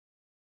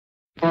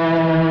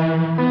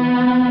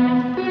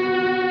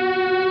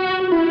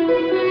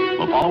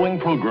following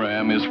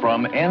program is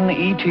from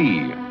NET,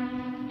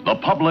 the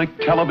Public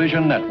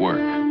Television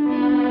Network.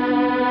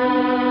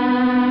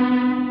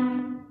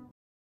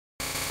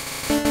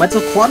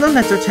 Quetzalcoatl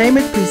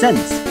Entertainment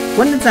presents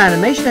Quinton's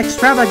Animation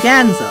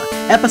Extravaganza,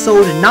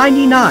 Episode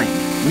 99,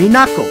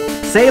 Minako,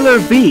 Sailor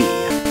V.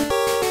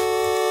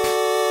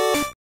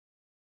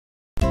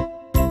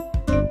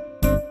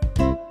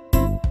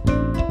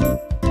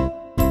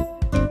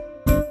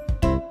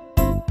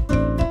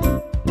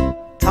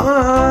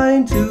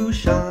 Time to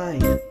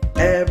shine,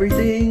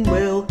 everything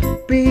will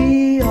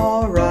be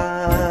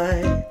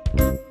alright.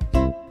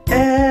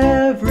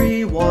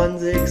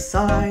 Everyone's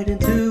excited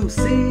to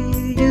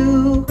see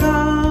you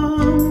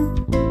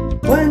come.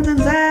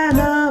 Quinton's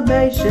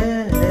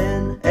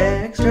Animation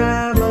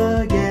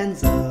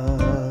Extravaganza.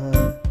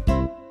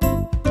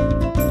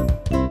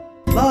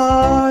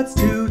 Lots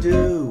to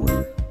do,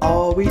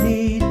 all we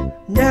need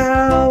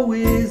now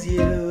is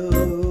you.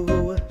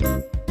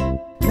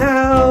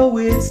 Now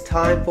it's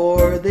time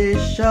for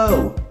this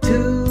show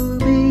to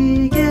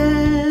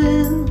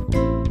begin.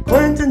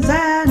 Quinton's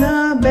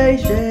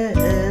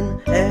Animation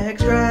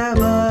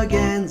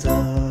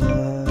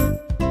Extravaganza.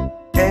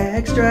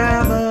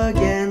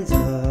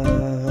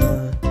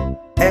 Extravaganza.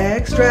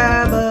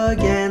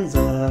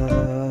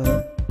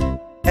 Extravaganza.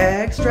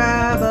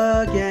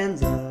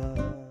 Extravaganza.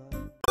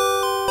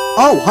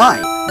 Oh, hi!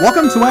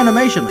 Welcome to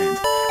Animation Land.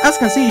 As you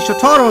can see,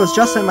 Shotaro has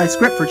just sent my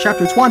script for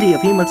Chapter 20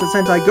 of Himatsu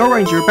Sentai Go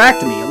Ranger back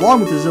to me,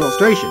 along with his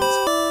illustrations.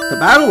 The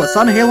battle with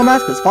Sun Halo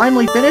Mask is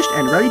finally finished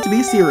and ready to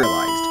be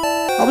serialized.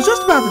 I was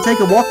just about to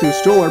take a walk through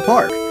Stroller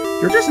Park.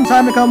 You're just in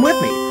time to come with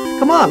me.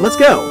 Come on, let's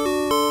go!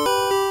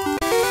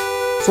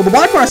 So the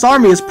Black Cross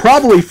Army is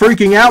probably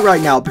freaking out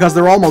right now because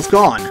they're almost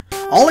gone.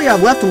 All I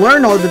have left to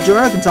learn are the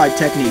Dragon-type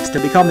techniques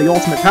to become the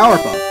ultimate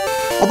Powerpuff.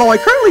 Although I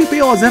currently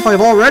feel as if I've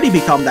already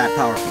become that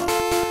Powerpuff.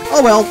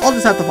 Oh well, I'll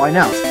just have to find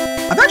out.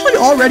 I've actually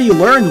already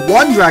learned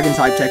one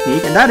Dragon-type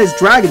technique, and that is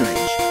Dragon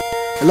Rage.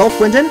 Hello,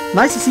 Quinton.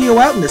 Nice to see you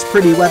out in this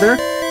pretty weather.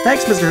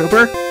 Thanks, Mr.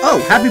 Hooper.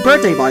 Oh, happy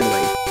birthday, by the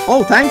way.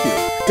 Oh, thank you.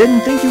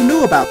 Didn't think you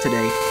knew about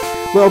today.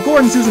 Well,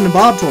 Gordon, Susan, and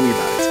Bob told me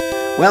about it.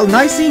 Well,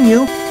 nice seeing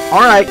you.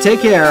 Alright,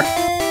 take care.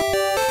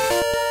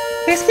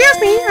 Excuse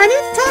me, I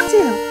need to talk to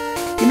you.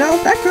 You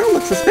know, that girl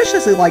looks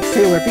suspiciously like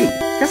Sailor V.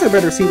 Guess I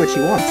better see what she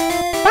wants.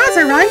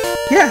 Bowser, right?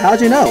 Yeah,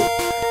 how'd you know?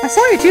 I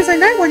saw you Tuesday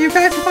night while you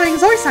guys were fighting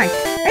Zoisite.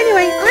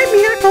 Anyway, I'm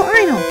Minako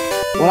Aino.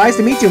 Well, nice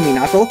to meet you,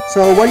 Minako.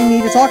 So, what do you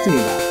need to talk to me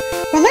about?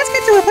 Well, let's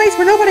get to a place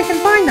where nobody can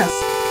find us.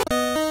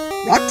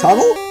 Rock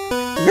Tunnel?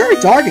 It's very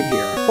dark in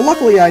here, but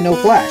luckily I know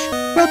Flash.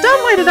 Well,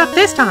 don't light it up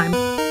this time.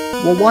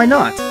 Well, why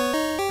not?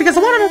 Because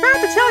what I'm about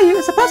to tell you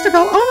is supposed to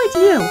go only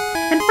to you.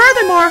 And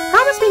furthermore,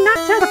 promise me not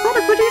to tell the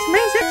Komakujis,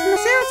 Main 6, and the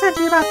Sarah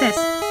Senshi about this.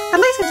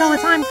 At least until the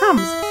time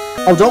comes.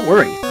 Oh, don't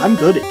worry. I'm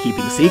good at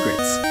keeping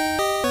secrets.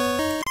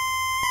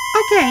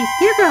 Okay,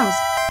 here goes.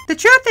 The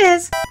truth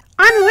is,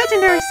 I'm the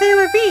legendary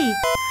Sailor V.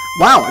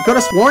 Wow, I could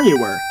have sworn you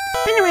were.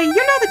 Anyway, you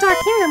know the Dark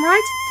Kingdom,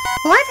 right?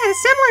 Well, I've had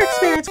a similar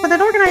experience with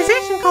an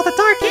organization called the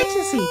Dark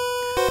Agency.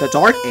 The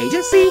Dark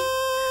Agency?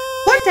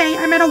 One day,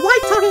 I met a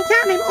white talking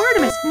cat named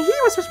Artemis, and he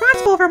was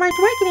responsible for my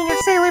awakening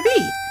as Sailor V.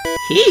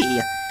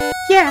 He?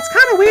 Yeah, it's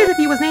kind of weird that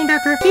he was named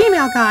after a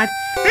female god.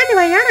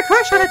 Anyway, I had a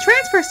crush on a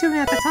transfer student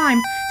at the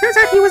time. Turns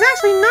out he was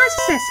actually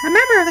Narcissus, a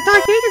member of the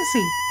Dark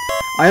Agency.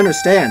 I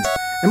understand.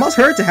 It must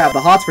hurt to have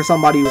the hots for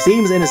somebody who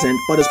seems innocent,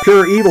 but is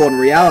pure evil in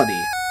reality.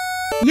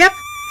 Yep.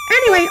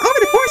 Anyway, over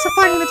the course of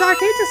fighting the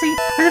Dark Agency,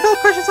 I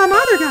developed crushes on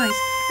other guys.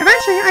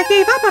 Eventually, I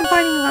gave up on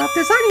finding love,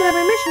 deciding that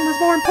my mission was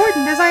more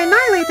important as I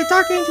annihilated the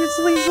Dark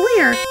Agency's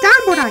leader,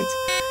 Downboardite.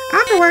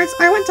 Afterwards,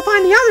 I went to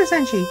find the other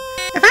Senshi.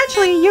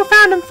 Eventually, you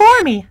found him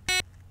for me.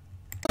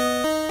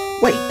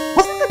 Wait,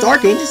 wasn't the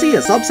Dark Agency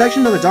a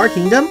subsection of the Dark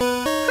Kingdom?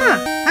 Huh,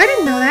 I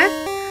didn't know that.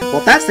 Well,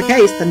 if that's the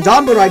case, then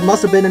Downboardite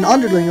must have been an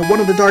underling of one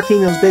of the Dark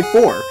Kingdom's Big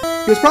Four.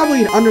 He was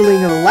probably an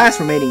underling of the last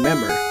remaining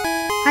member.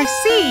 I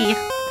see.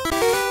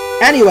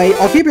 Anyway,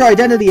 I'll keep your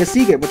identity a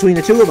secret between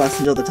the two of us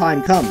until the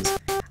time comes.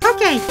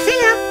 Okay, see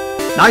ya!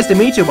 Nice to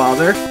meet you,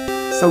 Bowser.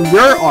 So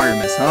you're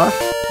Artemis, huh?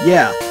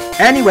 Yeah.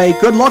 Anyway,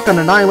 good luck on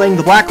annihilating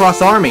the Black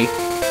Cross Army.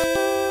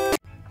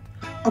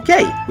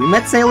 Okay, we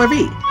met Sailor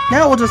V.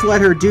 Now we'll just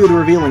let her do the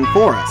revealing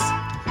for us.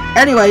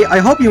 Anyway, I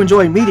hope you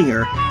enjoyed meeting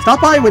her.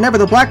 Stop by whenever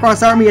the Black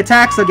Cross Army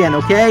attacks again,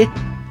 okay?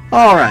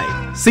 Alright,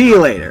 see you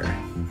later.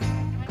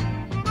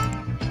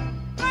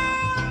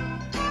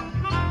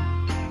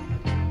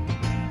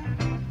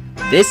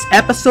 This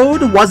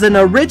episode was an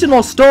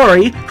original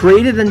story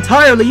created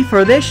entirely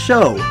for this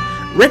show.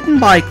 Written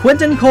by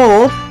Quinton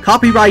Cole,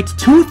 copyright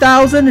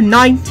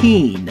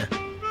 2019.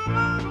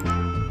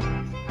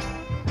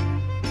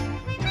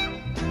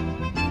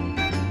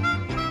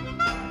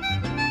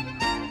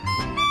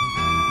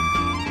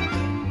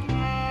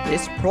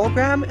 This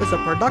program is a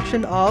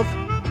production of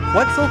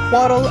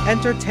Quetzalcoatl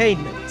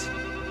Entertainment.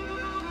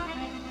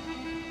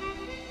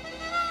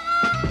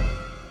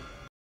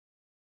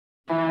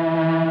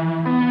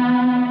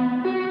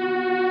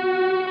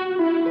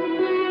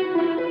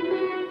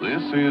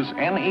 This is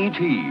NET,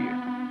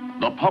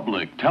 the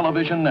Public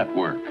Television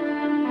Network.